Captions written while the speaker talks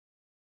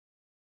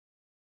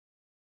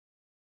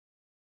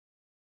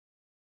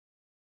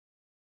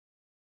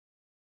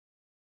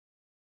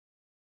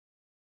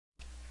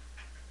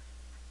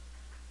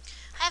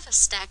a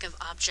stack of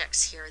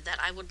objects here that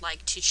I would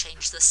like to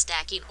change the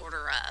stacking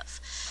order of.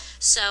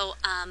 So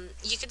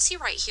you can see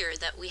right here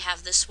that we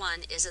have this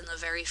one is in the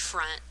very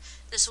front,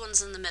 this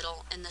one's in the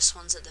middle, and this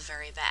one's at the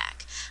very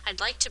back. I'd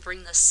like to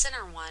bring the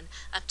center one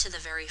up to the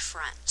very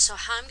front. So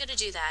how I'm going to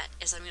do that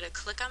is I'm going to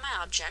click on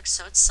my object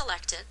so it's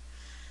selected.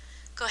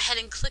 Go ahead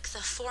and click the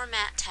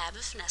Format tab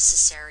if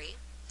necessary.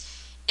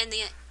 And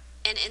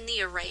in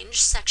the Arrange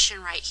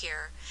section right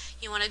here,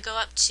 you want to go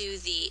up to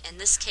the, in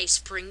this case,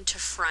 Bring to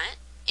Front,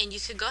 and you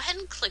could go ahead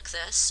and click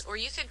this, or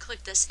you could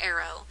click this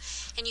arrow,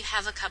 and you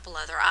have a couple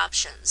other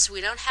options. We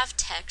don't have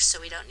text,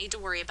 so we don't need to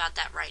worry about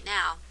that right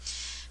now.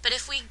 But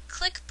if we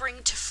click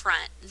Bring to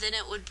Front, then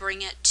it would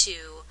bring it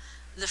to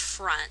the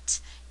front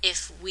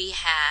if we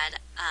had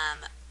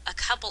a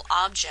couple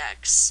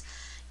objects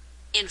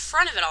in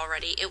front of it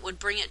already, it would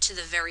bring it to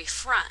the very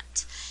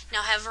front.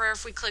 Now, however,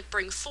 if we click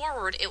Bring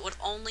Forward, it would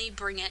only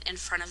bring it in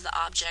front of the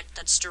object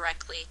that's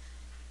directly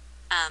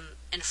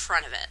in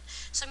front of it.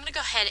 So I'm going to go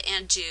ahead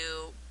and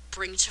do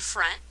Bring to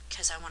Front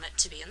because I want it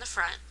to be in the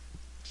front.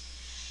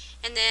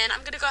 And then I'm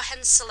going to go ahead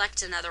and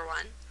select another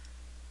one.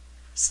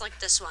 Select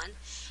this one.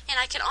 And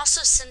I can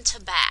also Send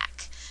to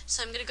Back.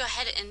 So I'm going to go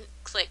ahead and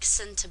click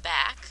Send to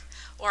Back.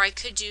 Or I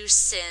could do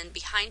Send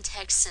Behind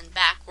Text, Send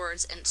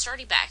Backwards, and it's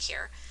already back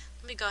here.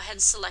 Let me go ahead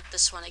and select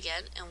this one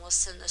again, and we'll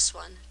send this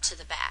one to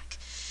the back.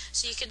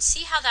 So you can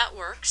see how that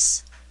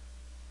works.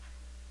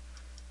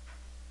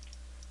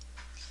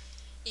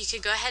 You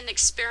could go ahead and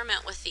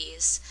experiment with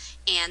these,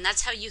 and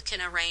that's how you can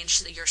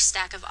arrange your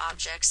stack of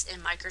objects in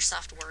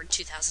Microsoft Word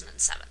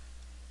 2007.